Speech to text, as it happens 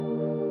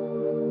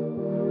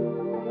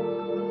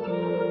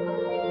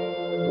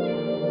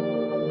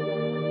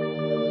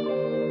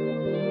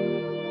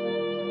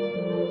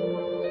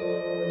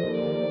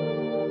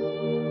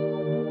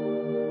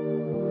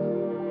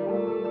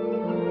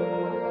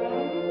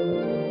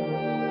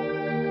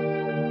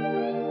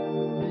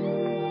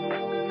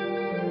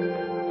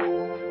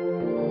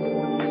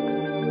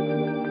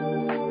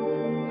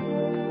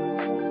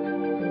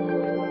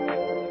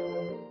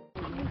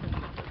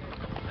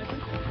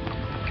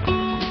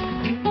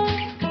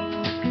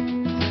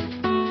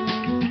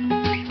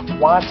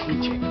why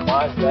teaching?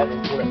 Why is that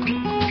important?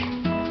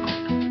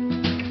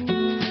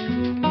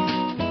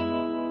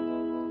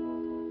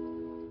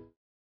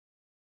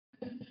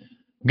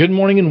 Good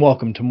morning and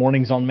welcome to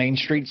Mornings on Main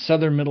Street,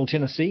 Southern Middle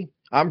Tennessee.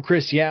 I'm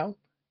Chris Yao,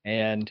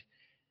 and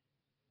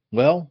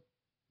well,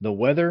 the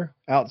weather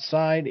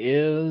outside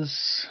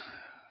is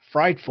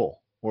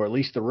frightful, or at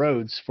least the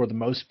roads for the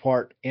most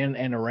part in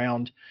and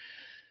around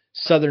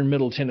Southern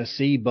Middle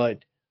Tennessee. But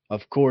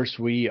of course,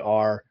 we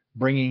are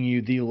bringing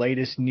you the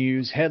latest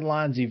news,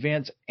 headlines,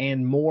 events,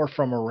 and more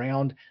from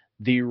around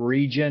the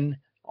region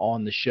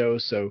on the show.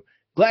 So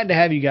glad to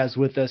have you guys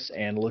with us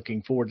and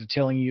looking forward to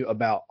telling you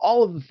about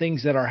all of the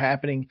things that are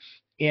happening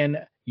in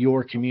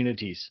your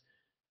communities.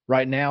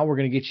 Right now, we're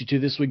going to get you to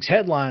this week's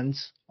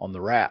headlines on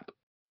the Wrap.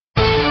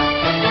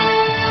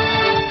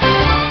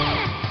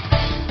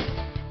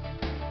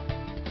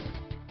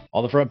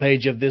 On the front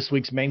page of this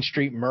week's Main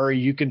Street Murray,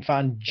 you can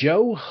find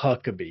Joe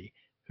Huckabee,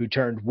 who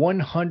turned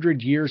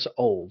 100 years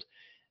old.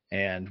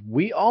 And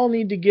we all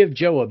need to give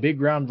Joe a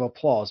big round of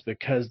applause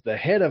because the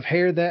head of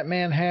hair that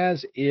man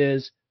has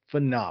is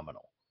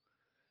phenomenal.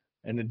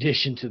 In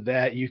addition to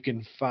that, you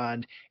can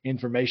find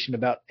information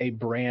about a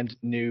brand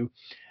new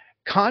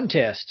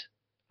contest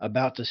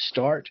about to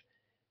start,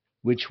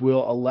 which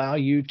will allow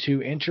you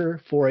to enter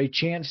for a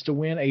chance to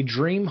win a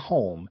dream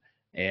home.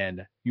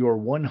 And your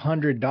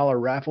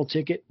 $100 raffle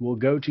ticket will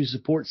go to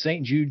support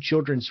St. Jude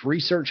Children's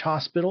Research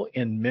Hospital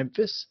in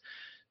Memphis.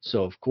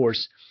 So, of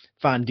course,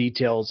 find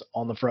details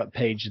on the front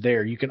page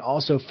there. You can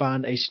also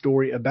find a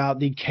story about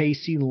the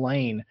Casey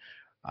Lane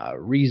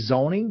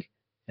rezoning,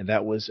 and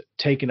that was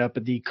taken up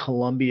at the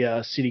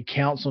Columbia City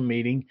Council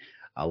meeting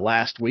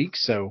last week.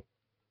 So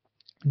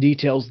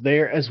details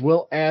there, as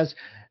well as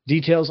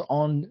details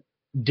on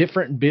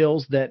different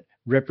bills that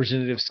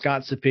Representative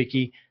Scott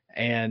Cepicky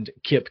and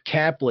Kip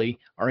Capley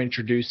are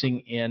introducing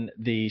in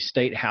the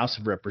State House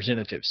of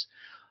Representatives.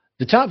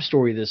 The top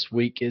story this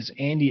week is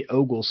Andy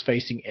Ogles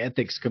facing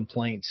ethics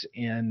complaints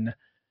in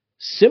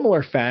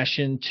similar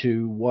fashion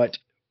to what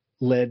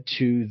led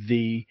to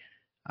the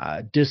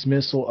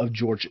dismissal of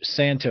George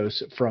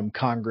Santos from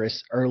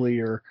Congress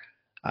earlier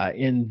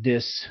in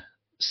this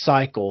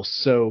cycle.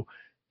 So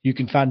you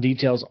can find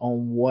details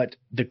on what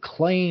the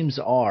claims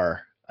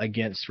are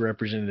against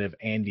Representative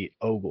Andy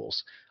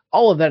Ogles.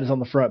 All of that is on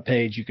the front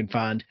page. You can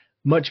find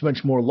much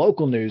more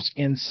local news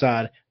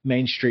inside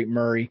Main Street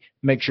Murray.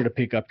 Make sure to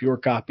pick up your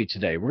copy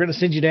today. We're going to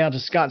send you down to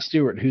Scott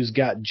Stewart, who's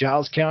got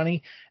Giles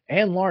County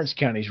and Lawrence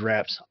County's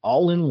wraps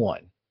all in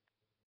one.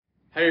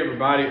 Hey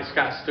everybody, it's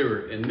Scott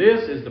Stewart, and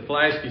this is the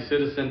Pulaski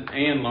Citizen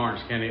and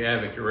Lawrence County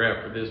Advocate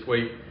wrap for this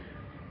week.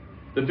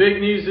 The big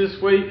news this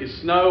week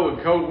is snow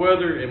and cold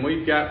weather, and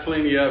we've got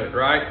plenty of it,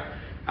 right?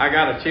 I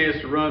got a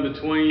chance to run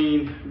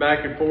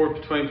back and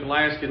forth between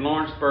Pulaski and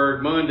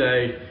Lawrenceburg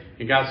Monday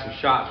and got some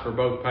shots for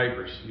both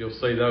papers. You'll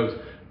see those.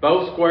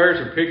 Both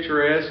squares are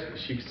picturesque,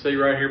 as you can see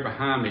right here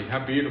behind me.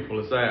 How beautiful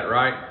is that,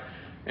 right?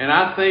 And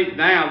I think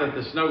now that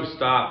the snow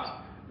stopped,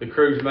 the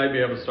crews may be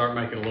able to start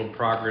making a little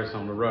progress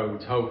on the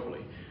roads,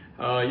 hopefully.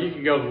 You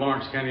can go to the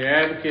Lawrence County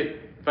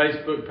Advocate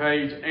Facebook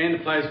page and the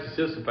Pulaski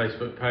Citizen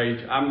Facebook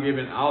page. I'm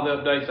giving all the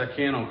updates I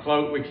can on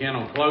closing.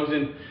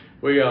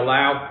 We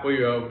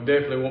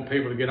definitely want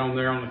people to get on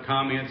there on the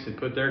comments and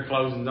put their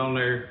closings on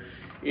there.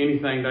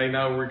 Anything they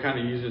know, we're kind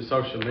of using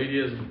social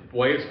media as the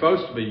way it's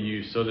supposed to be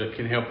used so that it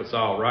can help us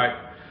all, right?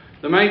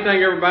 The main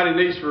thing everybody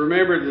needs to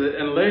remember is that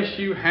unless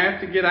you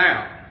have to get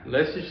out,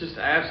 unless it's just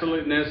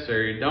absolutely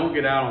necessary, don't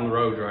get out on the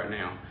roads right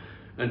now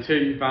until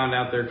you find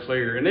out they're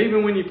clear. And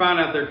even when you find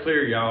out they're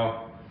clear,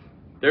 y'all,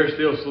 they're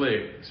still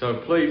slick.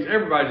 So please,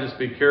 everybody just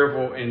be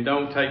careful and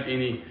don't take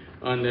any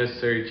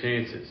unnecessary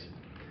chances.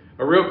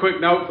 A real quick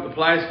note for the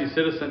Pulaski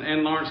Citizen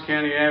and Lawrence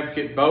County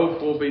Advocate,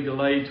 both will be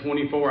delayed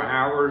 24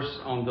 hours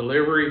on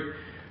delivery.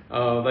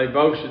 They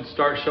both should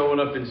start showing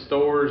up in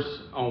stores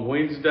on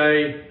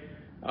Wednesday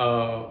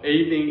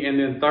evening and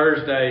then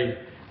Thursday.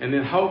 And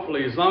then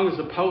hopefully, as long as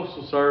the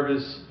Postal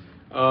Service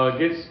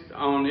gets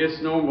on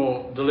its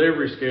normal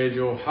delivery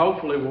schedule,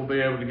 hopefully we'll be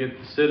able to get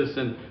the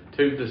Citizen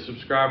to the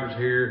subscribers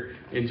here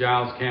in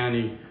Giles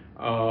County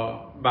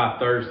by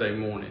Thursday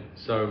morning.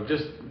 So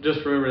just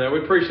remember that.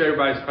 We appreciate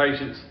everybody's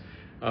patience.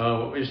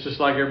 It's just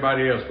like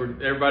everybody else.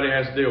 Everybody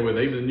has to deal with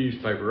it, even the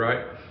newspaper,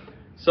 right?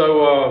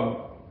 So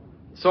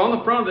on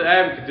the front of the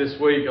Advocate this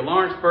week, a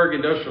Lawrenceburg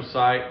industrial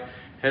site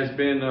has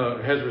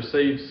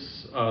received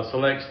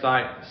select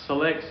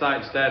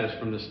site status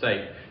from the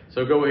state.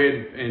 So go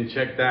ahead and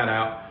check that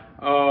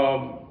out.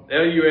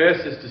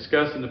 LUS is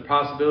discussing the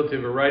possibility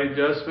of a rate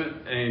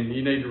adjustment, and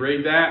you need to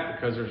read that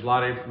because there's a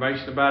lot of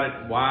information about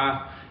it,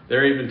 why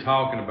they're even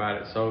talking about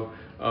it. So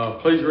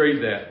please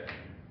read that.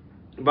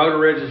 Voter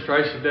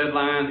registration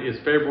deadline is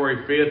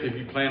February 5th if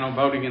you plan on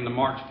voting in the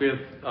March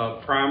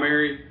 5th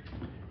primary.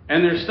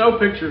 And there's snow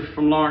pictures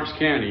from Lawrence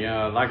County.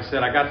 Like I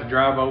said, I got to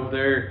drive over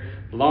there.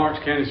 Lawrence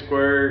County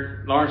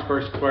Square,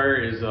 Lawrenceburg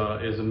Square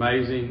is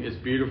amazing. It's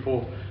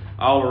beautiful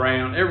all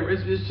around.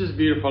 It's just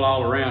beautiful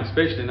all around,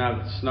 especially now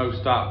that the snow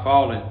stopped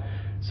falling.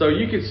 So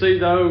you can see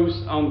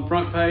those on the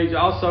front page.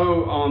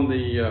 Also on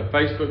the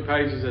Facebook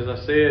pages, as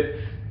I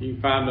said, you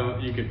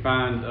can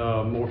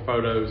find more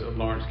photos of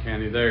Lawrence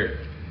County there.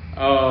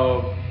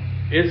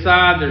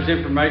 Inside, there's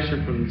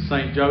information from the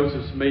St.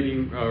 Joseph's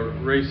meeting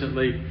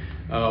recently,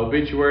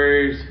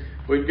 obituaries.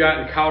 We've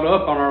gotten caught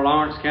up on our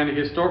Lawrence County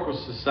Historical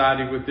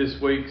Society with this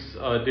week's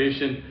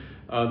edition.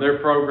 Their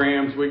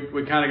programs,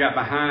 we kind of got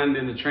behind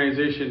in the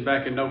transition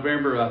back in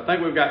November. I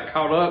think we've got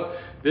caught up.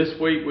 This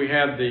week we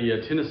have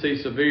the Tennessee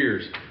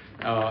Severes,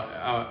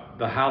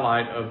 the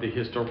highlight of the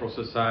Historical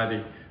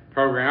Society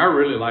program. I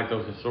really like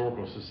those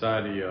Historical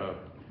Society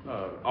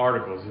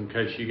articles, in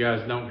case you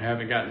guys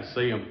haven't gotten to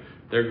see them.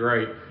 They're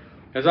great.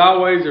 As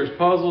always, there's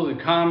puzzles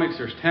and comics,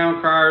 there's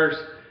town criers,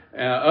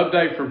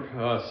 update from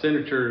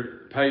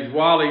Senator Paige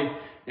Wally,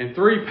 and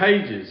 3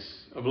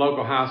 pages of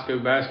local high school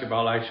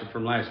basketball action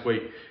from last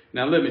week.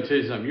 Now let me tell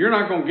you something, you're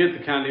not going to get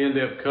the kind of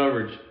in-depth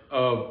coverage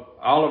of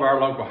all of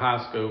our local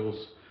high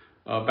schools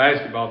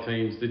basketball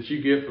teams that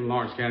you get from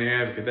Lawrence County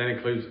Advocate. That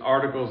includes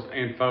articles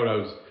and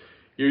photos.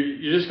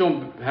 You're just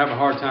going to have a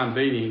hard time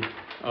beating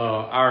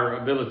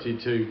our ability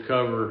to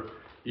cover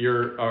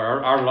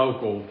our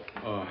local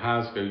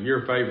high school,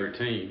 your favorite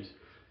teams.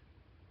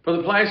 For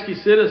the Pulaski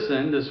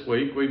Citizen this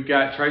week, we've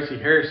got Tracy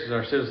Harris as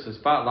our Citizen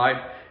Spotlight.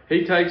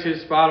 He takes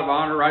his spot of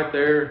honor right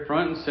there,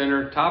 front and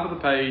center, top of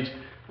the page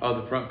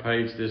of the front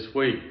page this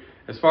week.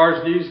 As far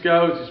as news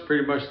goes, it's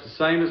pretty much the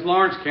same as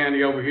Lawrence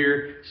County over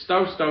here.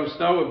 Snow,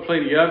 and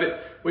plenty of it.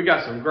 We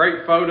got some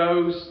great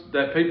photos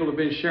that people have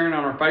been sharing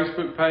on our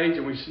Facebook page,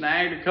 and we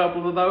snagged a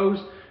couple of those,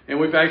 and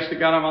we've actually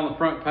got them on the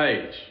front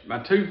page.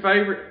 My 2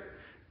 favorite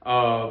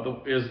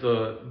is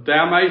the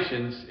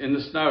Dalmatians in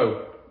the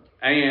snow,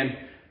 and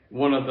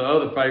one of the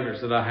other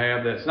favorites that I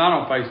have that's not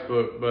on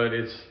Facebook, but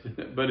it's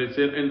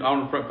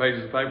on the front page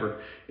of the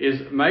paper,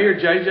 is Mayor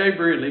J.J.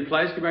 Brindley,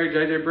 Pulaski Mayor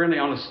J.J. Brindley,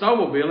 on a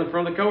snowmobile in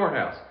front of the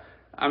courthouse.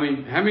 I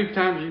mean, how many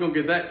times are you going to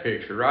get that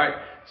picture, right?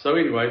 So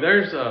anyway,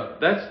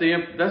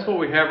 that's what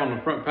we have on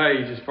the front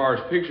page as far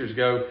as pictures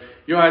go.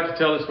 You'll have to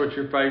tell us what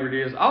your favorite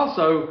is.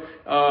 Also,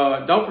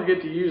 don't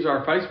forget to use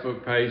our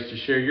Facebook page to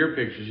share your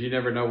pictures. You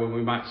never know when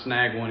we might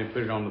snag one and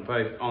put it on the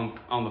page,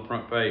 on the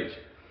front page.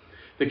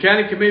 The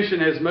County Commission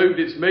has moved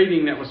its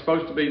meeting that was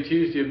supposed to be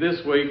Tuesday of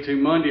this week to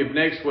Monday of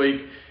next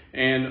week.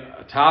 And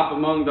top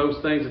among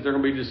those things that they're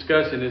going to be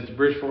discussing is the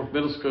Bridgeforth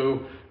Middle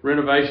School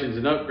renovations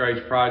and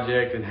upgrades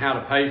project and how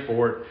to pay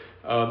for it.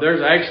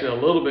 There's actually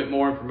a little bit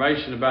more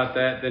information about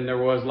that than there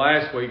was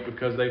last week,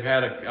 because they've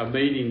had a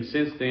meeting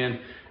since then.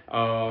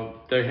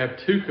 They have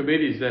 2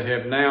 committees that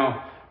have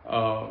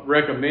now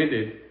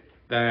recommended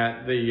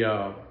that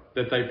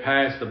they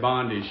pass the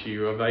bond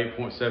issue of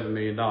 $8.7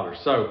 million.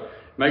 So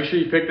make sure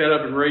you pick that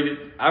up and read it.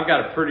 I've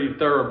got a pretty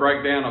thorough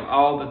breakdown of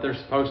all that they're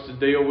supposed to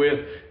deal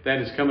with.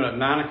 That is coming up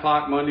 9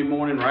 o'clock Monday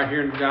morning right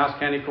here in the Giles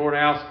County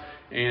Courthouse.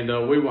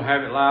 And we will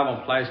have it live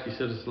on Pulaski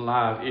Citizen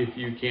Live if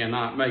you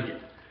cannot make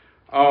it.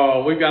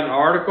 We've got an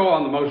article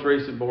on the most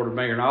recent Board of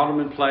Mayor and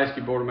Alderman,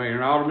 Pulaski Board of Mayor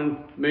and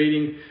Alderman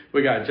meeting.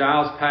 We got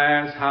Giles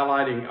Pass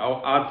highlighting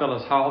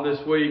Oddfellows Hall this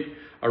week,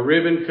 a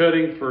ribbon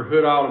cutting for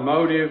Hood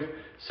Automotive,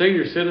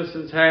 senior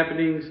citizens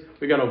happenings.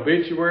 We got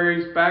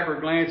obituaries,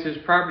 backward glances,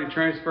 property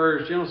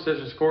transfers, general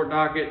sessions court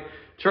docket,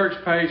 church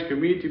page,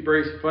 community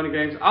briefs, funny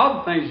games, all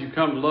the things you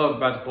come to love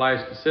about the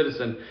Pulaski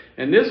Citizen.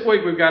 And this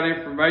week we've got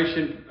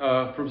information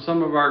from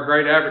some of our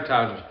great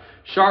advertisers.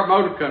 Sharp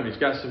Motor Company's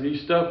got some new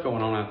stuff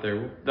going on out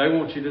there. They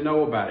want you to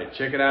know about it.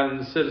 Check it out in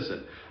the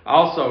Citizen.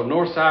 Also,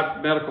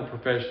 Northside Medical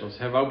Professionals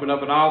have opened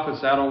up an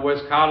office out on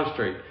West College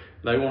Street.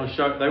 They want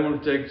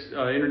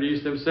to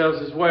introduce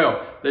themselves as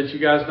well, let you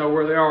guys know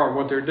where they are and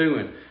what they're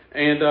doing.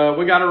 And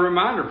we got a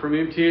reminder from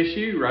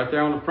MTSU right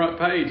there on the front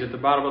page, at the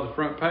bottom of the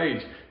front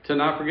page, to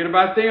not forget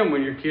about them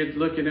when your kid's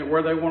looking at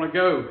where they want to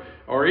go,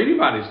 or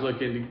anybody's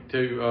looking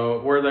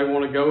to where they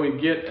want to go and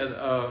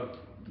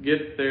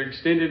get their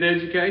extended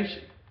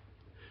education.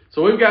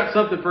 So we've got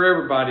something for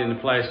everybody in the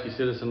Pulaski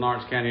Citizen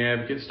Lawrence County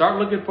Advocate. Start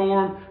looking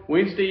for them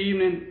Wednesday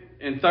evening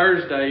and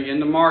Thursday in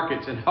the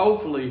markets, and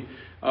hopefully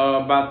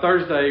by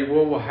Thursday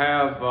we'll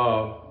have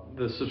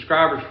the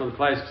subscribers for the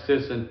Pulaski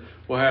Citizen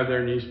will have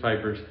their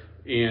newspapers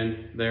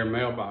in their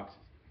mailboxes.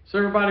 So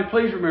everybody,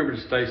 please remember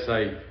to stay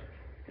safe.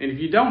 And if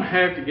you don't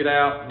have to get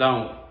out,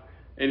 don't.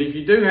 And if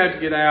you do have to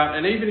get out,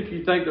 and even if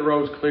you think the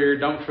road's clear,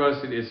 don't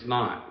trust it, it's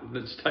not.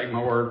 Let's take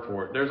my word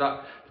for it.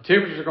 The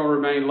temperatures are going to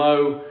remain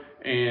low,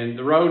 and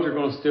the roads are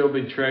going to still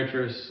be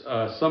treacherous.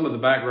 Some of the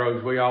back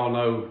roads, we all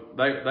know,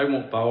 they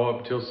won't thaw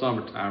up until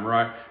summertime,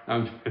 right?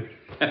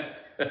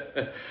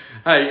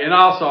 Hey, and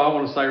also I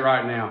want to say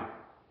right now,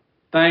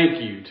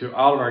 thank you to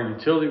all of our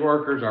utility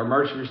workers, our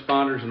emergency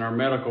responders, and our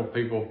medical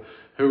people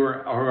who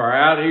are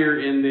out here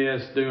in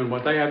this doing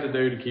what they have to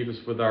do to keep us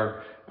with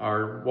our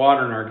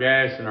water and our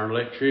gas and our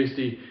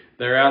electricity.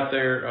 They're out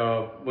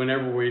there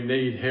whenever we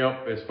need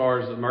help. As far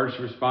as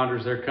emergency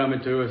responders, they're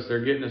coming to us.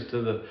 They're getting us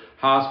to the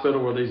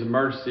hospital where these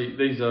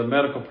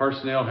medical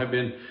personnel have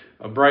been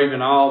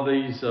braving all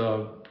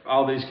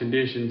these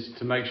conditions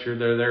to make sure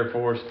they're there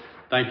for us.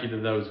 Thank you to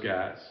those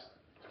guys.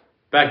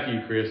 Back to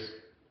you,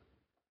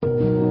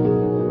 Chris.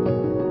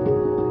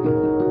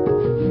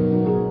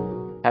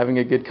 having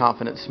a good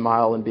confident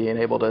smile and being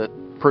able to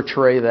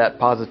portray that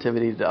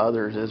positivity to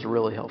others is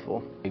really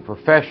helpful. A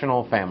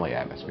professional family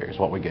atmosphere is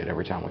what we get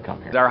every time we come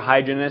here. Our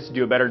hygienists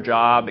do a better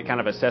job at kind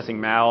of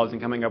assessing mouths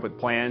and coming up with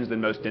plans than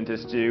most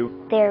dentists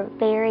do. They're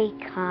very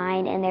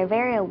kind and they're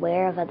very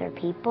aware of other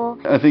people.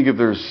 I think if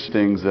there's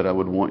things that I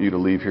would want you to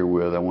leave here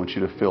with, I want you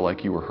to feel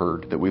like you were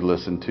heard, that we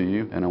listened to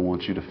you, and I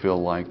want you to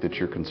feel like that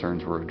your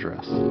concerns were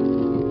addressed.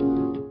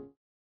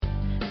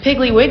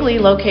 Piggly Wiggly,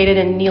 located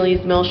in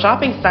Neely's Mill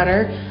Shopping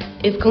Center,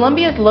 is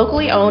Columbia's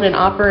locally owned and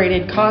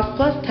operated Cost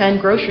Plus 10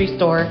 grocery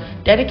store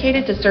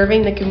dedicated to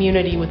serving the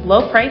community with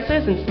low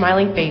prices and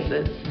smiling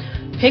faces.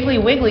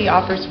 Piggly Wiggly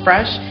offers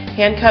fresh,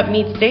 hand-cut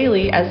meats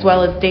daily as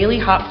well as daily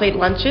hot plate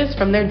lunches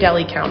from their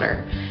deli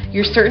counter.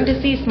 You're certain to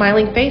see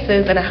smiling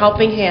faces and a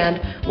helping hand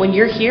when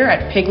you're here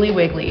at Piggly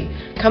Wiggly.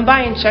 Come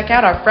by and check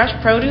out our fresh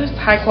produce,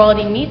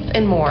 high-quality meats,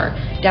 and more.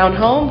 Down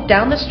home,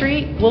 down the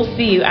street, we'll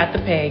see you at the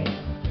Pig.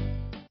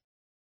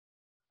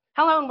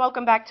 Hello and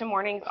welcome back to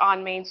Mornings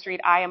on Main Street.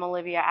 I am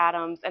Olivia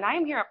Adams and I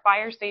am here at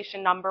Fire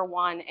Station number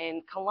 1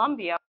 in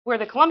Columbia, where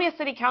the Columbia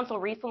City Council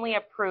recently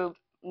approved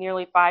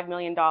nearly $5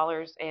 million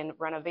in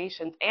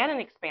renovations and an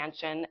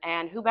expansion.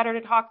 And who better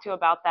to talk to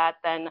about that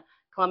than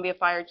Columbia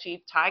Fire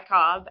Chief Ty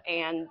Cobb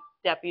and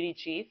Deputy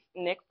Chief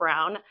Nick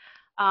Brown.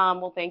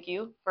 Well, thank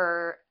you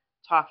for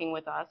talking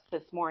with us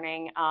this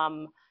morning.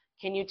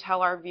 Can you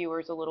tell our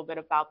viewers a little bit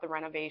about the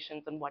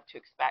renovations and what to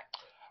expect?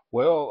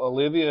 Well,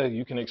 Olivia,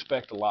 you can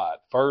expect a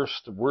lot.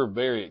 First, we're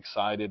very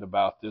excited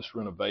about this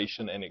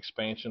renovation and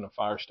expansion of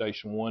Fire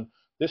Station 1.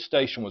 This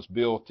station was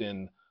built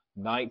in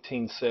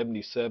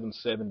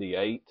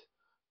 1977-78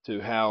 to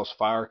house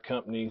fire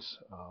companies.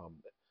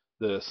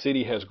 The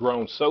city has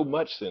grown so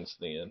much since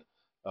then,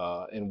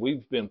 and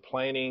we've been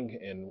planning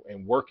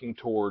and working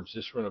towards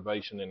this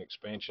renovation and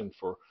expansion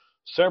for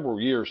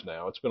several years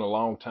now. It's been a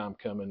long time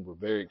coming. We're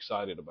very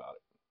excited about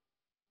it.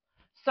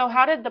 So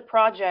how did the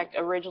project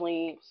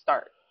originally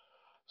start?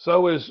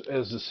 So as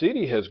the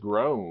city has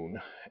grown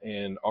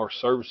and our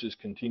services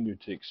continue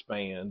to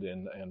expand,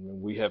 and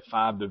we have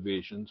 5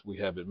 divisions. We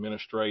have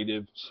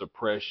administrative,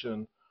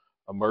 suppression,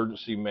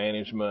 emergency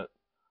management,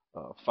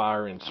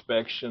 fire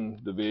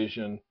inspection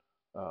division,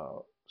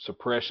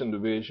 suppression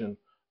division.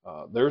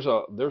 There's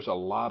a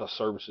lot of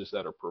services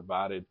that are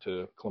provided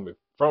to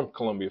from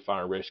Columbia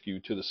Fire and Rescue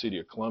to the city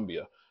of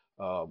Columbia,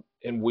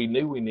 and we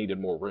knew we needed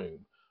more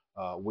room.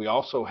 We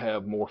also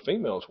have more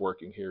females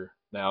working here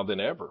now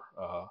than ever.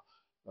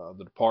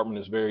 The department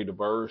is very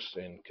diverse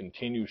and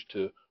continues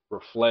to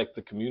reflect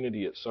the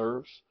community it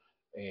serves.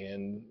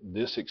 And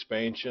this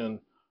expansion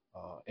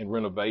and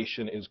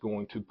renovation is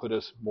going to put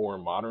us more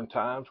in modern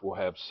times. We'll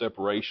have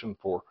separation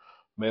for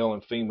male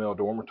and female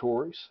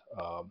dormitories.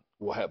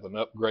 We'll have an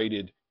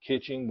upgraded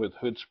kitchen with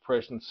hood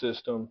suppression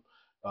system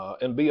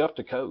and be up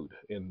to code.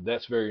 And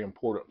that's very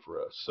important for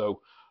us.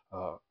 So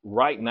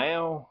right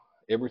now,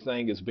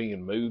 everything is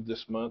being moved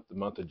this month, the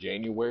month of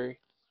January.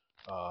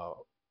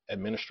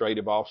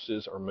 Administrative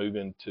offices are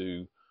moving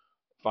to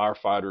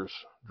Firefighters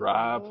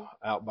Drive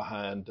out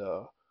behind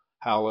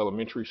Howell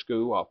Elementary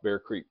School off Bear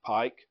Creek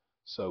Pike.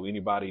 So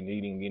anybody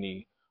needing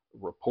any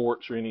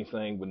reports or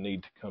anything would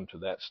need to come to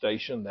that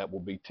station. That will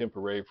be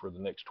temporary for the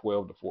next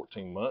 12 to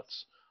 14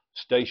 months.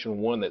 Station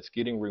 1 that's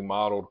getting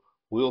remodeled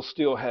will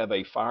still have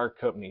a fire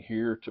company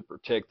here to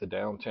protect the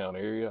downtown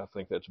area. I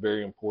think that's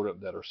very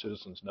important that our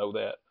citizens know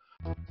that.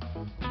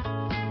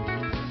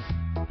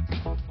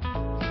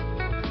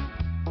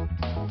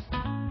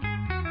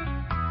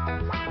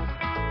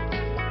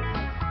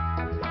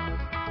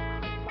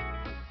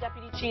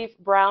 Chief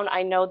Brown,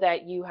 I know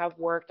that you have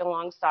worked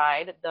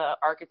alongside the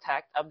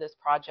architect of this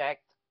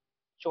project,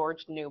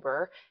 George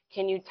Neuber.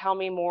 Can you tell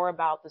me more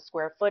about the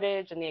square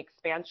footage and the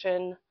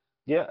expansion?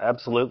 Yeah,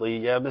 absolutely.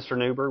 Yeah, Mr.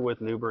 Neuber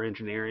with Neuber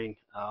Engineering.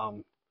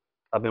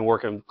 I've been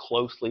working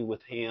closely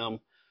with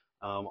him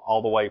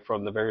all the way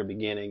from the very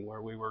beginning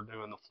where we were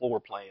doing the floor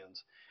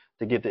plans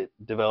to get it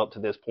developed to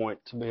this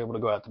point to be able to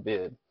go out to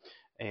bid.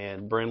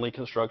 And Brindley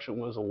Construction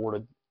was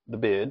awarded the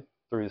bid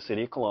through the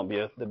City of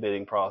Columbia, the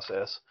bidding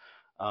process.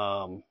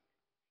 And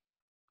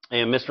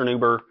Mr.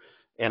 Neuber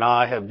and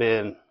I have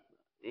been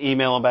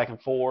emailing back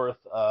and forth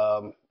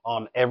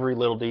on every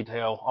little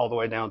detail, all the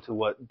way down to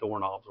what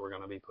doorknobs we're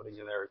going to be putting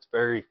in there. It's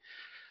a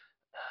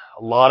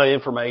lot of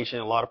information,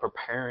 a lot of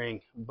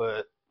preparing,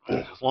 but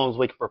as long as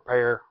we can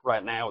prepare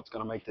right now, it's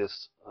going to make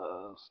this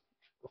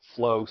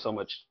flow so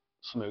much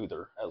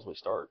smoother as we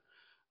start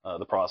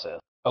the process.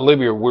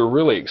 Olivia, we're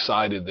really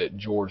excited that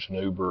George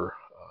Neuber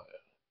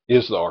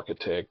is the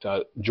architect.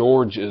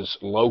 George is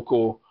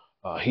local.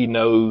 He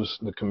knows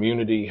the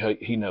community.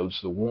 He knows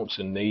the wants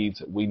and needs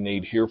that we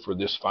need here for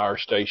this fire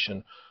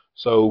station.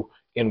 So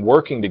in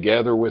working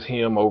together with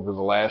him over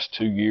the last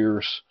 2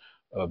 years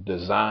of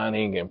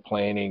designing and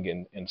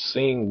planning and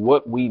seeing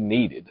what we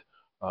needed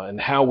and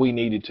how we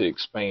needed to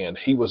expand,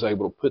 he was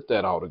able to put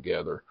that all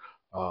together.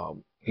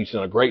 He's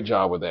done a great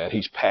job with that.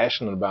 He's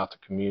passionate about the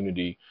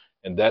community,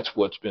 and that's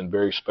what's been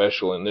very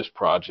special in this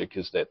project,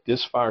 is that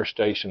this fire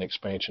station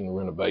expansion and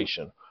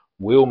renovation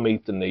will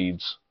meet the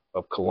needs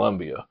of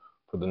Columbia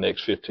for the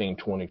next 15,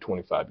 20,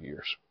 25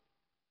 years.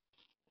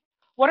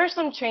 What are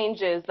some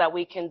changes that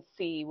we can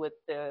see with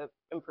the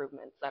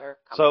improvements that are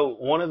coming? So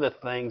one of the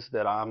things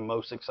that I'm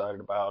most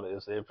excited about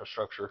is the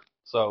infrastructure.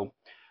 So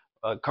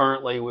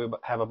currently we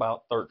have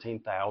about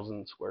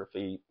 13,000 square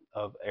feet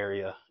of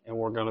area, and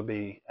we're going to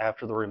be,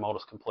 after the remodel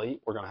is complete,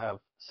 we're going to have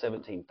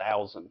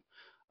 17,000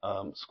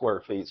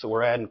 square feet. So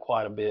we're adding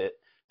quite a bit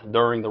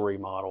during the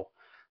remodel.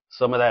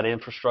 Some of that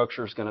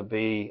infrastructure is going to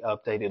be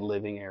updated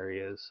living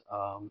areas,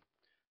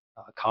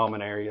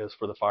 common areas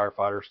for the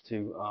firefighters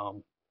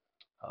to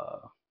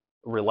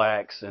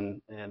relax,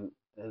 and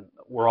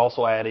we're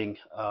also adding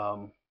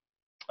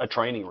a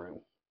training room.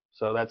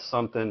 So that's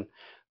something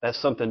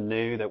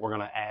new that we're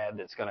going to add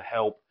that's going to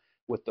help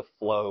with the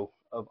flow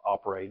of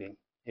operating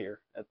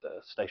here at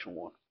the Station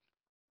 1.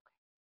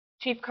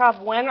 Chief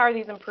Cobb, when are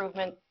these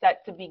improvements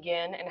set to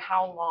begin, and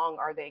how long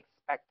are they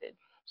expected?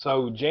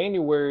 So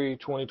January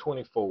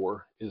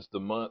 2024 is the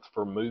month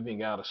for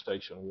moving out of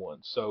Station 1.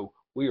 So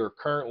we are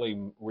currently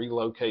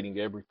relocating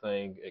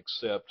everything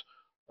except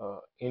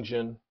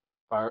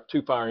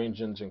two fire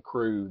engines and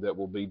crew that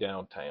will be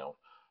downtown.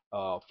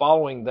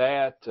 Following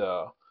that,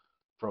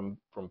 from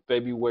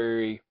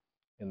February,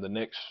 in the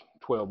next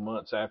 12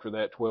 months after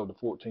that, 12 to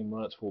 14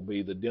 months, will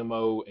be the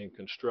demo and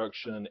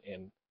construction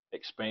and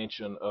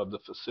expansion of the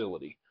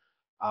facility.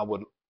 I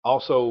would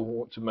also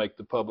want to make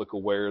the public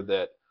aware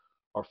that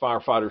our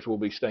firefighters will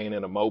be staying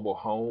in a mobile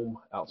home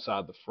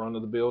outside the front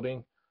of the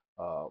building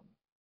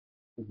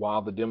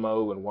while the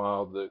demo and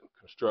while the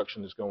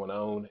construction is going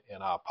on.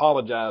 And I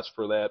apologize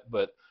for that,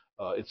 but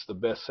it's the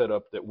best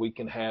setup that we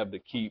can have to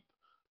keep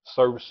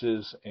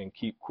services and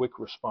keep quick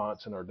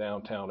response in our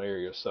downtown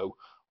area. So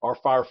our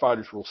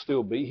firefighters will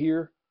still be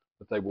here,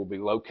 but they will be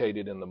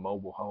located in the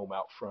mobile home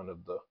out front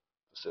of the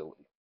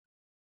facility.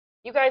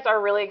 You guys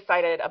are really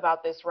excited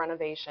about this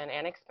renovation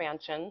and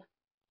expansion.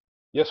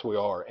 Yes, we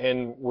are,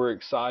 and we're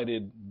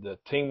excited. The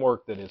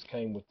teamwork that has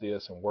came with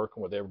this and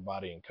working with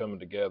everybody and coming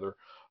together.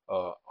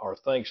 Our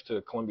thanks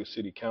to Columbia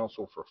City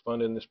Council for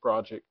funding this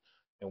project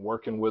and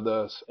working with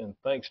us, and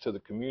thanks to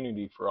the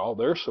community for all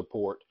their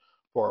support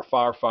for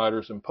our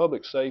firefighters and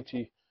public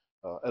safety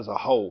as a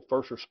whole,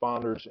 first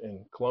responders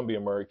in Columbia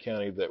and Maury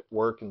County that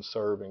work and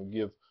serve and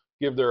give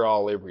their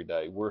all every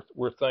day.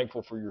 We're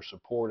thankful for your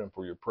support and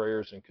for your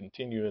prayers and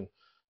continuing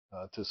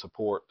to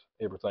support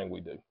everything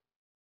we do.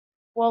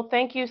 Well,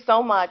 thank you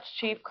so much,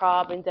 Chief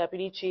Cobb and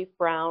Deputy Chief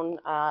Brown,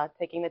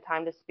 taking the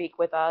time to speak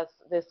with us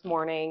this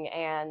morning,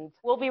 and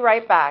we'll be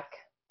right back.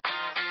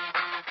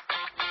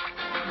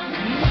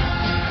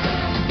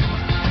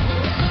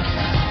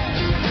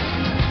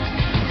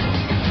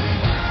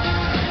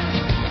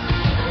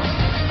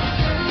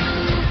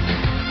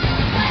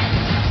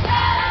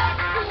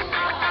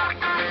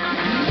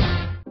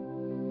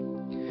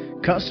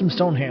 Custom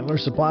Stone Handler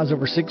supplies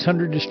over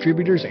 600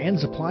 distributors and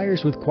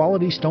suppliers with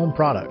quality stone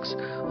products.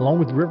 Along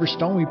with River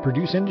Stone, we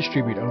produce and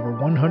distribute over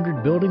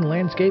 100 building,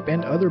 landscape,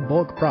 and other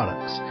bulk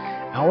products.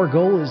 Our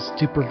goal is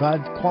to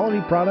provide quality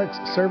products,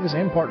 service,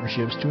 and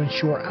partnerships to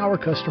ensure our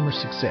customers'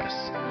 success.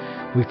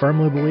 We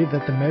firmly believe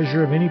that the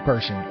measure of any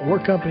person or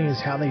company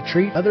is how they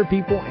treat other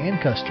people and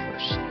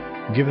customers.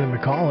 Give them a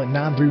call at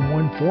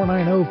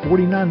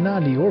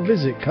 931-490-4990 or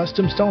visit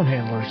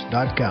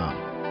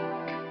CustomStonehandlers.com.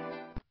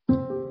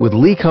 With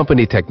Lee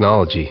Company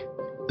technology,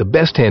 the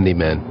best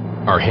handymen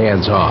are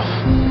hands-off.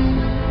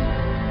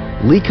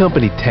 Lee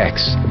Company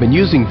techs have been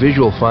using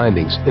visual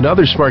findings and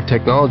other smart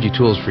technology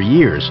tools for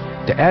years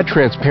to add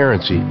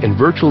transparency and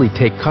virtually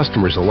take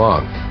customers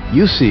along.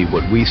 You see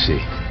what we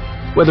see,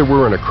 whether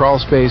we're in a crawl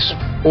space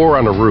or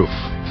on a roof.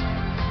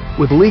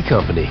 With Lee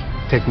Company,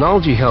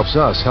 technology helps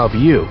us help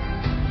you,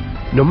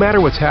 no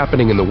matter what's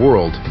happening in the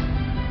world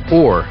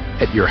or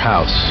at your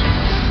house.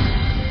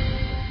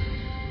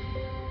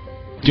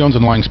 Jones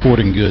 & Lang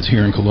Sporting Goods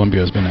here in Columbia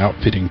has been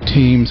outfitting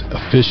teams,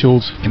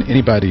 officials, and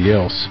anybody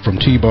else from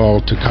T-ball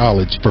to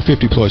college for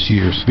 50-plus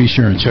years. Be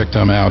sure and check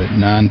them out at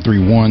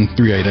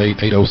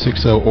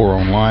 931-388-8060 or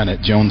online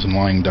at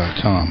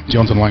jonesandlang.com.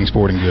 Jones & Lang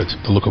Sporting Goods,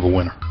 the look of a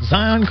winner.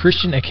 Zion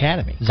Christian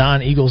Academy,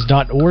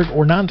 ZionEagles.org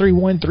or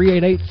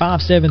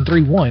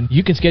 931-388-5731.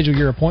 You can schedule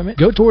your appointment.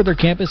 Go tour their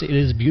campus. It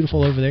is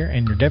beautiful over there,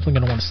 and you're definitely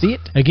going to want to see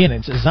it. Again,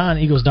 it's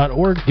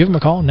ZionEagles.org. Give them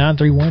a call,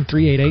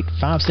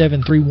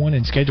 931-388-5731,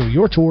 and schedule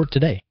your tour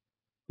today.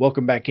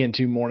 Welcome back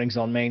into Mornings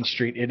on Main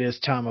Street. It is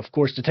time, of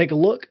course, to take a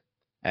look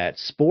at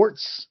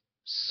sports.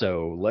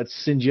 So let's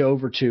send you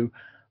over to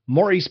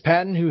Maurice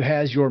Patton, who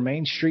has your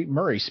Main Street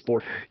Murray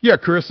sport. Yeah,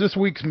 Chris, this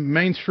week's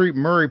Main Street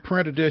Murray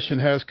print edition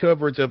has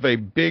coverage of a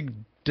big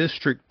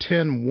District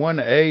 10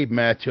 1A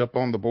matchup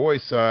on the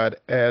boys' side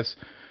as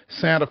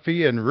Santa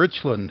Fe and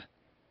Richland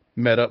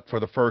met up for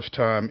the first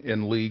time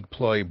in league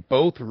play,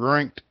 both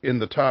ranked in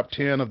the top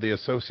 10 of the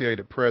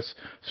Associated Press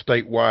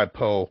statewide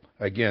poll.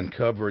 Again,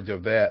 coverage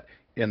of that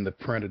in the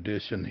print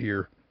edition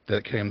here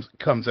that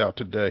comes out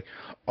today.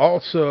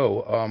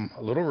 Also,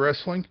 a little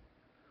wrestling.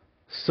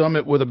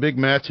 Summit with a big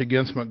match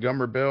against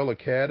Montgomery Bell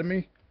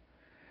Academy.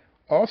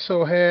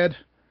 Also had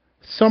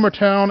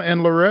Summertown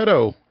and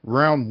Loretto,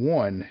 round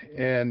one,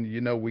 and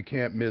we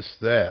can't miss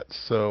that.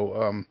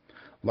 So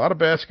a lot of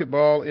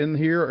basketball in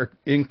here,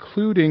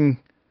 including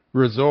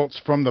results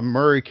from the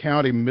Murray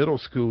County Middle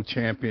School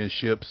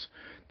Championships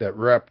that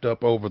wrapped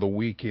up over the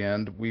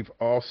weekend. We've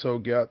also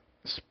got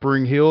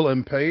Spring Hill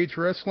and Page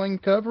wrestling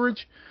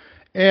coverage,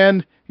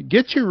 and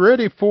get you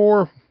ready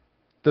for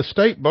the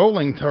state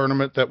bowling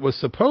tournament that was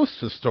supposed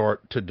to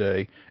start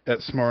today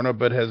at Smyrna,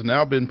 but has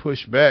now been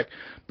pushed back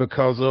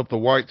because of the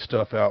white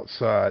stuff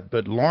outside.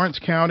 But Lawrence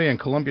County and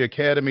Columbia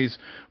Academy's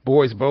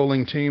boys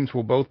bowling teams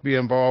will both be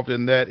involved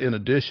in that, in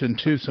addition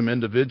to some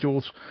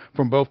individuals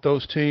from both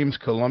those teams.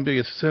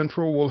 Columbia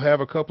Central will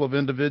have a couple of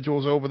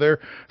individuals over there.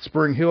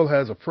 Spring Hill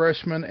has a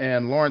freshman,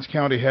 and Lawrence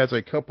County has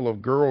a couple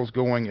of girls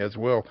going as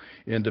well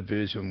in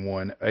Division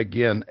I.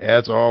 Again,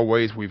 as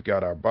always, we've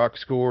got our box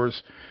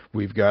scores.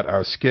 We've got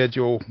our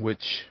schedule,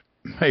 which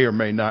may or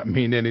may not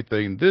mean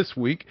anything this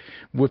week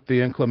with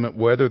the inclement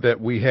weather that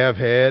we have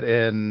had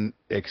and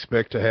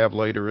expect to have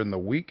later in the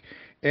week.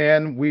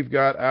 And we've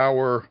got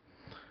our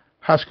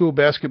high school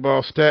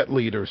basketball stat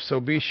leaders. So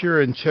be sure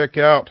and check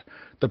out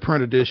the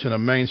print edition of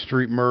Main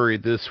Street Murray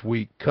this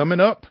week. Coming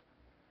up,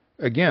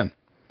 again,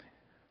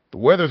 the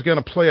weather's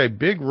going to play a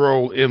big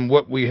role in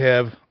what we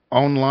have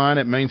online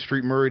at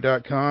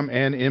mainstreetmurray.com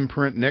and in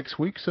print next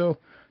week. So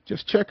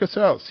just check us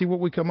out, see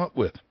what we come up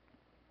with.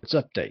 Let's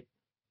update.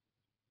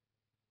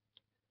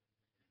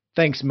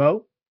 Thanks,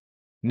 Mo.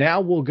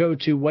 Now we'll go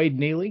to Wade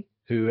Neely,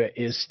 who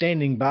is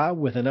standing by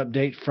with an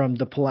update from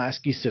the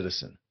Pulaski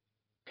Citizen.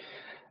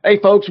 Hey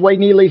folks, Wade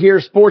Neely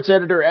here, sports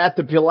editor at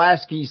the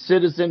Pulaski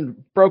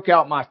Citizen. Broke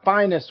out my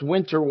finest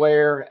winter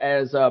wear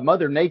as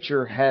Mother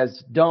Nature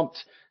has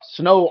dumped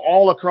snow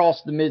all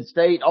across the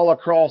mid-state, all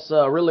across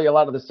really a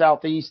lot of the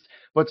southeast.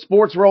 But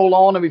sports roll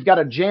on, and we've got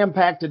a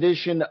jam-packed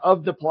edition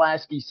of the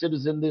Pulaski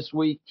Citizen this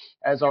week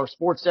as our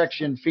sports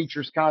section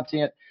features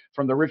content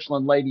from the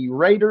Richland Lady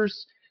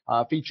Raiders,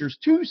 features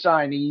two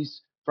signees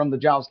from the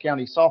Giles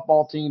County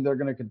softball team. They're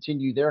going to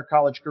continue their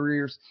college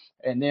careers.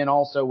 And then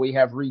also we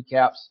have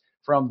recaps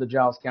from the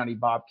Giles County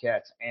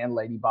Bobcats and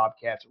Lady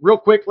Bobcats. Real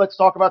quick, let's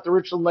talk about the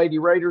Richland Lady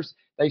Raiders.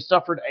 They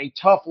suffered a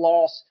tough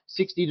loss,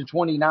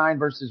 60-29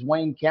 versus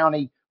Wayne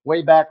County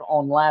way back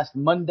on last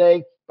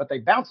Monday, but they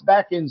bounced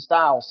back in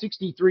style,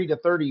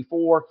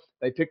 63-34.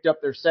 They picked up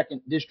their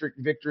second district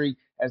victory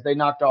as they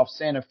knocked off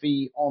Santa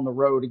Fe on the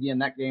road. Again,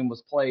 that game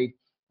was played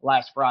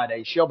last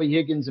Friday. Shelby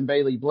Higgins and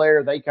Bailey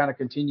Blair, they kind of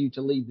continue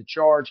to lead the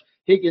charge.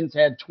 Higgins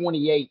had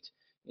 28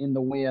 in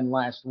the win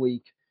last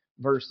week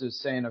versus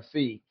Santa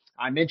Fe.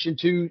 I mentioned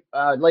two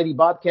Lady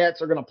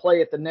Bobcats are going to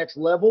play at the next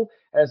level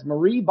as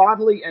Marie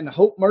Bodley and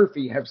Hope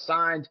Murphy have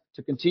signed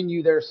to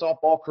continue their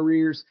softball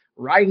careers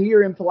right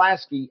here in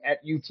Pulaski at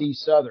UT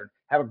Southern.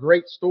 Have a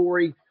great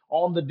story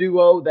on the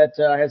duo that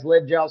has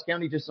led Giles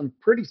County to some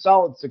pretty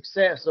solid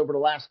success over the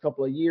last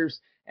couple of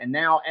years. And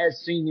now as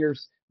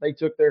seniors, they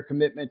took their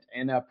commitment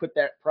and put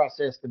that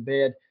process to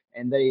bed.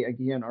 And they,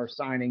 again, are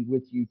signing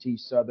with UT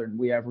Southern.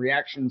 We have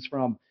reactions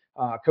from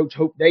Coach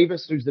Hope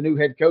Davis, who's the new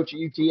head coach at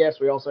UTS.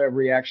 We also have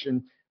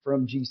reaction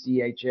from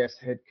GCHS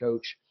head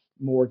coach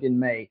Morgan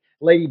May.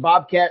 Lady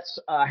Bobcats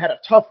had a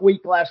tough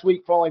week last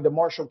week, falling to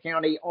Marshall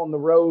County on the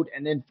road,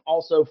 and then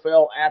also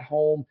fell at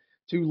home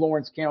to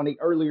Lawrence County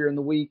earlier in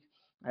the week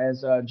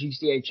as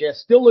GCHS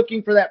still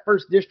looking for that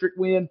first district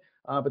win.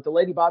 But the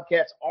Lady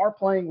Bobcats are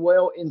playing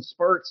well in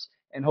spurts,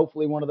 and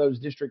hopefully one of those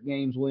district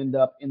games will end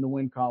up in the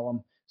win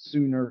column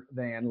sooner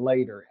than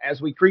later. As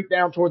we creep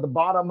down toward the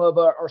bottom of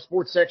our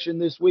sports section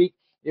this week,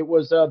 it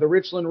was the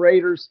Richland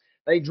Raiders.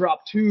 They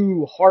dropped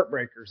two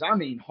heartbreakers. I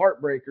mean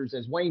heartbreakers,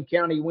 as Wayne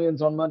County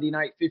wins on Monday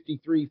night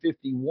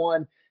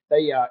 53-51.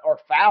 They are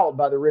fouled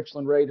by the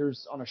Richland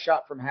Raiders on a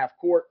shot from half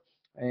court,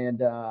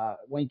 and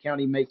Wayne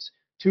County makes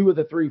two of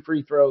the three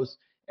free throws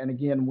and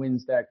again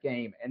wins that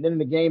game. And then in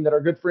the game that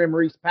our good friend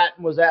Maurice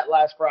Patton was at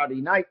last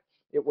Friday night,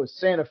 it was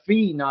Santa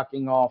Fe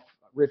knocking off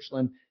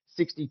Richland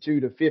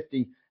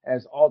 62-50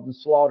 as Alden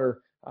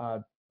Slaughter,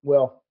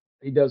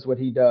 he does what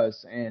he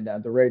does, and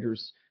the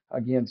Raiders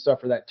again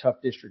suffer that tough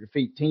district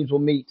defeat. Teams will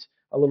meet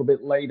a little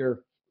bit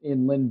later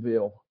in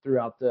Linville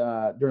throughout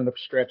during the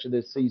stretch of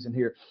this season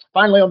here.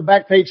 Finally, on the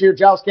back page here,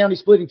 Giles County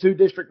splitting two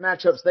district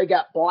matchups. They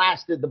got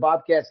blasted. The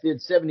Bobcats did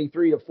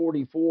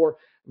 73-44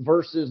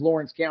 versus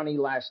Lawrence County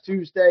last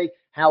Tuesday.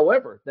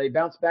 However, they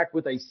bounced back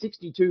with a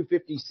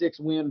 62-56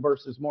 win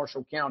versus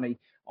Marshall County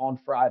on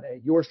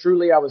Friday. Yours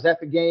truly, I was at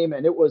the game,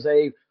 and it was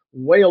a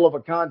whale of a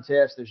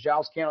contest as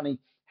Giles County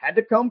had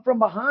to come from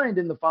behind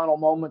in the final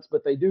moments,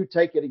 but they do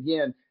take it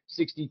again,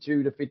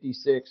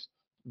 62-56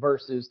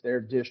 versus their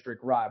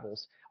district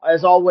rivals.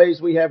 As always,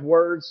 we have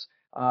words,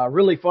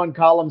 really fun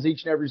columns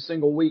each and every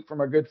single week from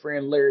our good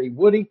friend Larry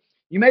Woody.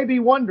 You may be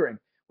wondering,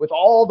 with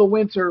all the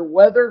winter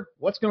weather,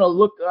 what's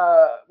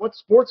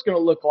sports going to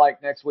look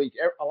like next week?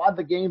 A lot of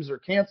the games are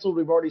canceled.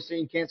 We've already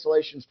seen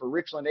cancellations for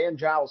Richland and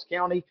Giles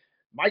County.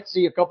 Might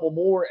see a couple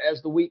more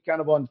as the week kind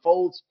of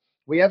unfolds.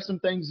 We have some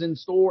things in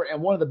store,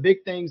 and one of the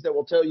big things that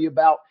we'll tell you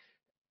about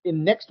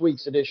in next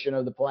week's edition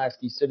of the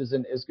Pulaski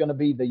Citizen is going to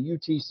be the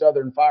UT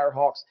Southern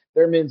Firehawks.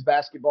 Their men's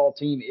basketball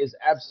team is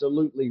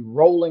absolutely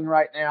rolling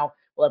right now.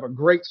 We'll have a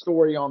great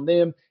story on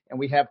them, and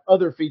we have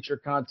other feature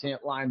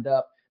content lined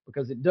up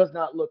because it does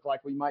not look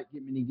like we might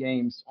get many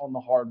games on the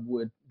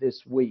hardwood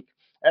this week.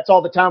 That's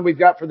all the time we've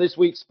got for this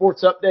week's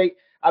Sports Update.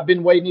 I've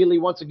been Wade Neely,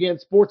 once again,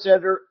 sports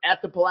editor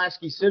at the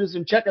Pulaski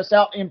Citizen. Check us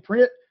out in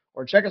print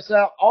or check us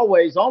out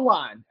always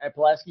online at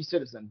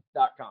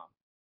PulaskiCitizen.com.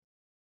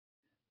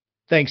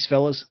 Thanks,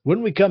 fellas.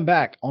 When we come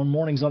back on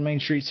Mornings on Main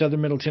Street, Southern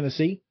Middle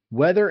Tennessee,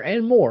 weather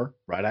and more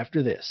right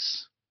after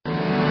this. They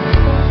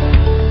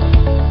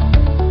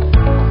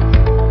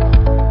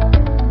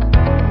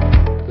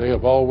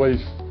have always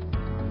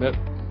met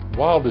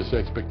wildest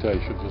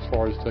expectations as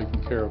far as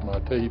taking care of my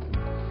teeth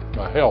and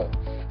my health.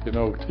 You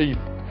know, teeth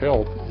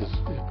health is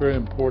very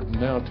important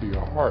now to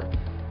your heart.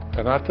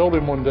 And I told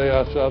him one day,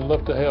 I said, I'd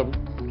love to have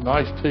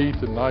nice teeth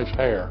and nice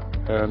hair.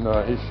 And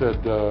he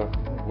said,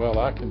 well,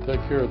 I can take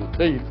care of the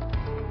teeth,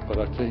 but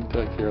I can't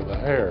take care of the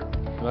hair.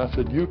 And I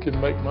said, you can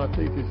make my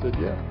teeth? He said,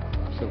 yeah.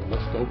 I said, well,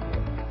 let's go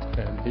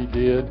for it. And he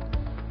did.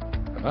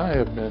 And I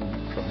have been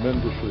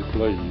tremendously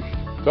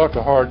pleased.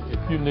 Dr. Hart,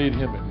 if you need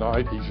him at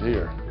night, he's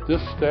here.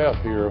 This staff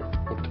here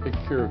will take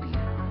care of you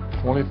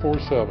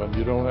 24/7.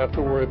 You don't have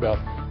to worry about,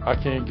 I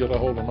can't get a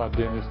hold of my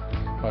dentist,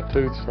 my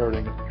tooth's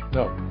hurting.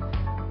 No.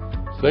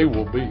 They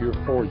will be here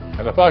for you.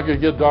 And if I could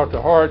get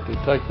Dr. Hart to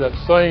take that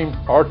same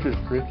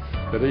artistry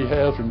that he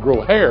has and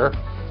grow hair,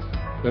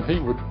 then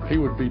he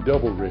would be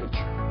double rich.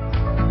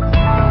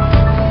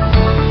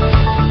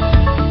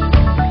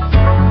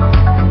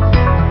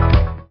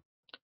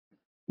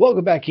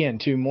 Welcome back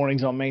into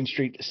Mornings on Main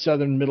Street,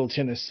 Southern Middle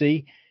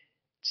Tennessee.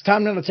 It's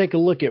time now to take a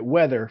look at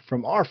weather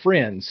from our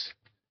friends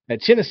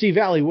at Tennessee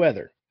Valley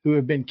Weather, who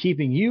have been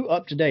keeping you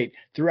up to date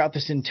throughout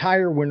this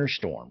entire winter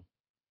storm.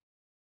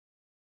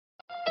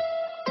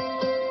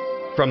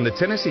 From the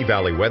Tennessee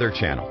Valley Weather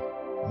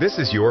Channel, this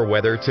is your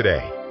weather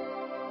today.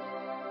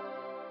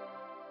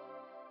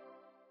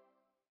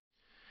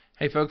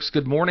 Hey folks,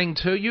 good morning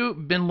to you.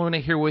 Ben Luna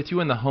here with you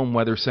in the Home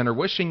Weather Center,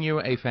 wishing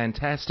you a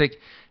fantastic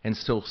and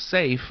still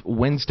safe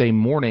Wednesday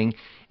morning.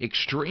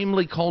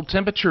 Extremely cold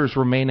temperatures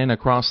remaining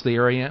across the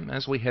area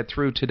as we head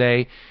through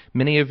today.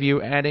 Many of you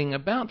adding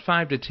about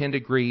 5 to 10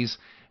 degrees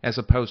as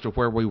opposed to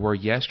where we were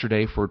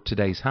yesterday for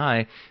today's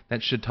high.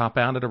 That should top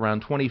out at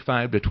around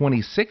 25 to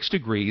 26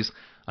 degrees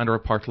under a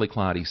partly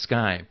cloudy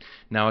sky.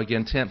 Now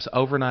again, temps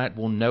overnight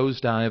will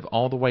nosedive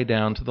all the way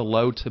down to the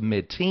low to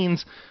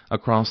mid-teens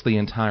across the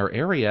entire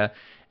area.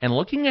 And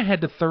looking ahead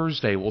to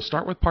Thursday, we'll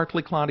start with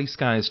partly cloudy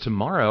skies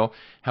tomorrow.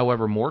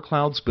 However, more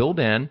clouds build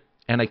in,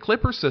 and a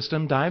clipper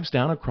system dives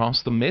down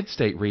across the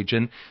mid-state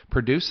region,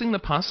 producing the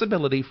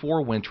possibility for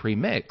a wintry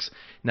mix.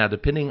 Now,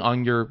 depending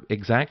on your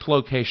exact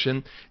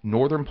location,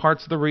 northern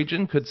parts of the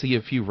region could see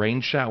a few rain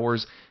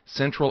showers.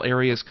 Central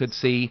areas could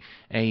see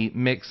a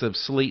mix of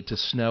sleet to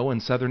snow,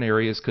 and southern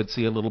areas could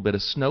see a little bit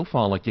of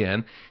snowfall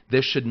again.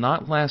 This should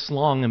not last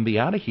long and be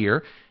out of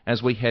here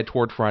as we head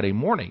toward Friday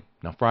morning.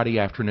 Now, Friday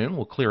afternoon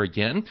will clear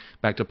again,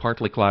 back to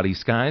partly cloudy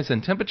skies,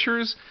 and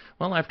temperatures,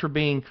 well, after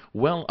being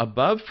well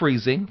above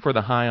freezing for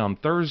the high on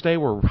Thursday,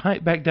 we're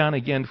right back down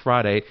again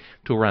Friday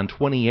to around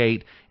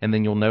 28, and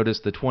then you'll notice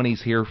the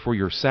 20s here for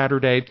your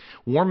Saturday.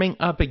 Warming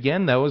up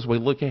again, though, as we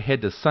look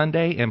ahead to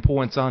Sunday and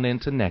points on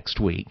into next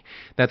week.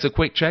 That's a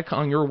quick check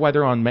on your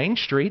weather on Main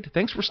Street.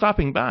 Thanks for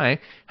stopping by.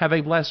 Have a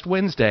blessed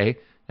Wednesday,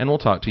 and we'll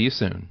talk to you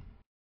soon.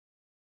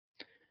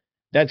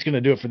 That's going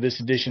to do it for this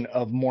edition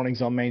of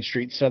Mornings on Main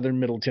Street, Southern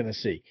Middle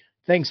Tennessee.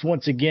 Thanks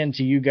once again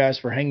to you guys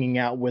for hanging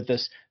out with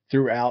us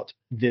throughout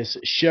this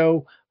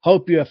show.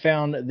 Hope you have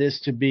found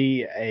this to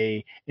be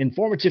an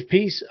informative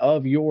piece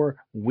of your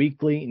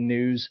weekly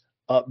news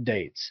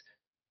updates.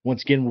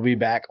 Once again, we'll be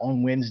back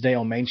on Wednesday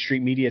on Main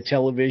Street Media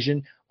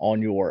Television on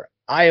your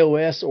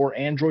iOS or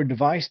Android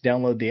device.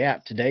 Download the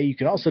app today. You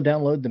can also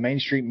download the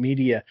Main Street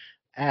Media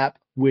app,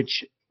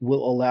 which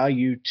will allow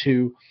you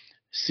to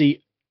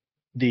see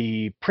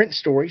the print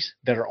stories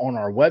that are on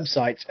our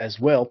websites as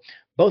well.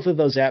 Both of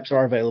those apps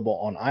are available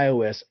on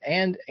iOS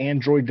and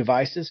Android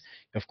devices.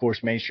 Of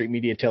course, Main Street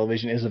Media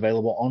Television is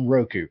available on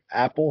Roku,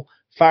 Apple,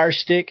 Fire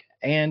Stick,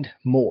 and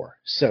more.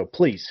 So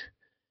please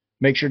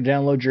make sure to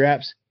download your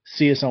apps.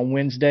 See us on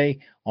Wednesday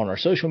on our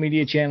social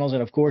media channels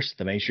and, of course,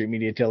 the Main Street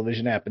Media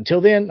Television app.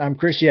 Until then, I'm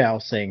Chris Yao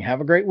saying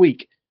have a great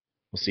week.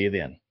 We'll see you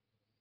then.